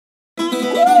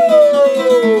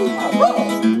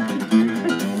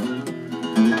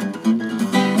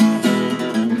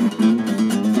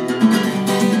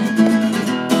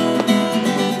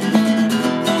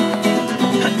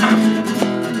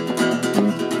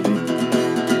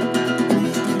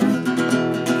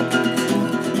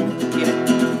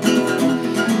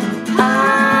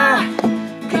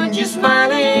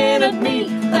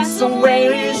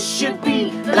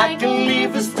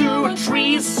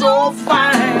so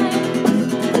fine.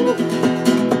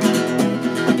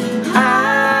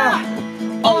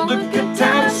 All the good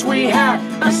times we had,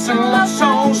 I sing love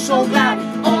songs so glad,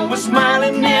 always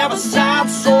smiling, never sad,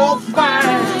 so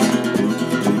fine.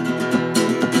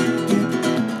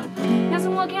 As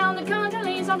I'm walking on the country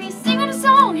lanes, I'll be singing a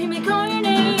song, hear me call your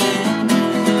name.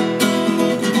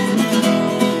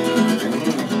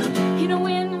 Hear the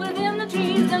wind within the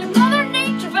trees, telling Mother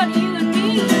Nature about you and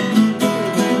me.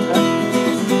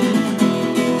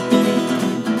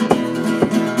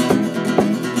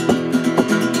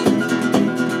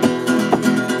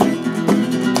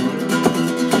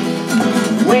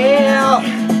 Well,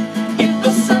 if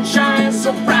the sun shines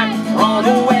so bright, run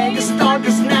away, it's dark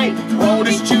as night. All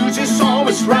these chooses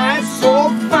always right, so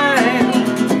fine.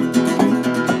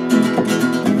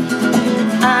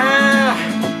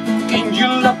 Can you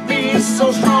love me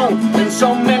so strong when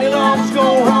so many loves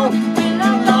go wrong? And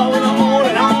I'm going on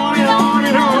and on and on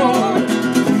and on.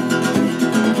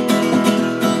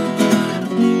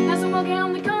 As I'm walking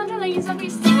on the country lanes, I'll be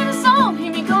singing a song,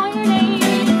 hear me call your name.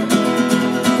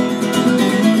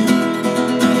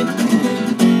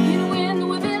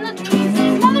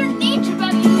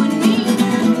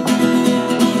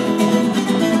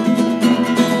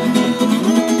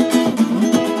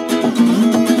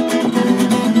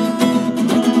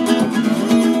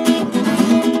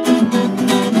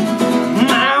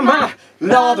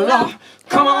 Lord, Lord,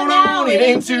 come on, it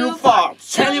ain't too far.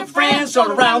 Tell your friends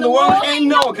all around the world, ain't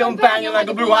no companion like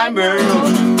a blue-eyed bird.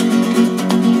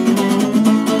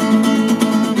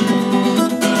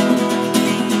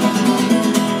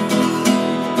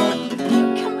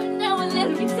 Come on now and let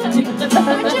me tell you, our job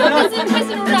isn't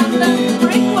messing around with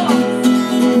brick walls.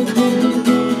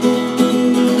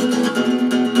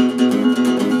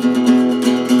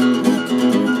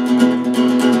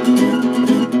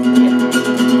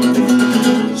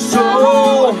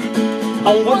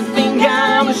 On one thing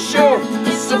I'm sure,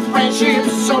 it's a friendship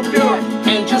so pure,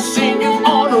 and just singing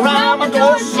all around my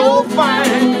door so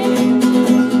fine.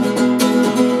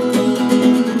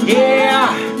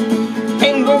 Yeah,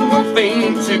 ain't no one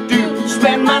thing to do,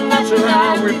 spend my nights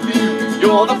around with you.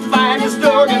 You're the finest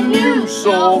dog I knew,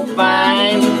 so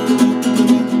fine.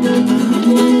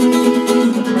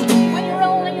 When you're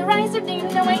rolling your eyes are dim,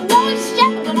 no ain't no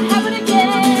shit gonna happen again.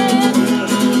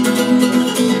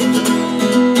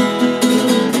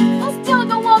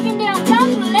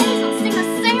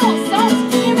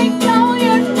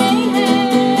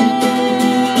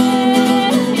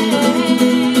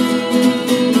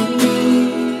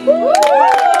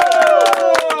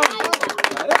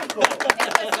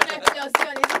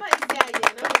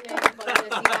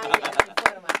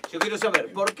 Yo quiero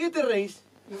saber, ¿por qué te reís?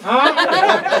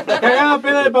 Cagaba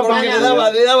pena de papá. Porque le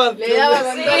daba con todas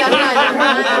las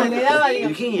manos. Le daba,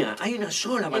 Virginia, hay una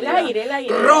sola manera. el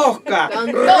aire. ¡Rosca!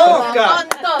 Con ¡Rosca! con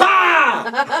todo. ¡Pa!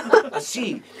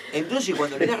 Así. Entonces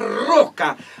cuando le das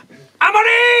rosca, ¡a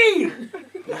morir!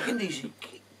 La gente dice,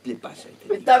 ¿qué le pasa a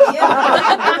este? Está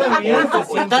bien.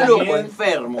 O está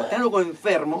loco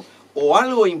enfermo, o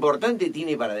algo importante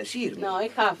tiene para decir. No,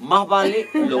 es half. Más vale,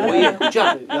 lo voy a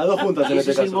escuchar. Las dos juntas en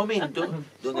Ese este es el caso. momento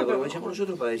donde aprovechamos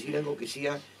nosotros para decir algo que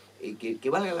sea, que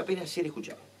valga la pena ser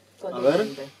escuchado. A ver.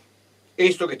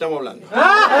 Esto que estamos hablando.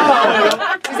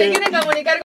 Si se quiere comunicar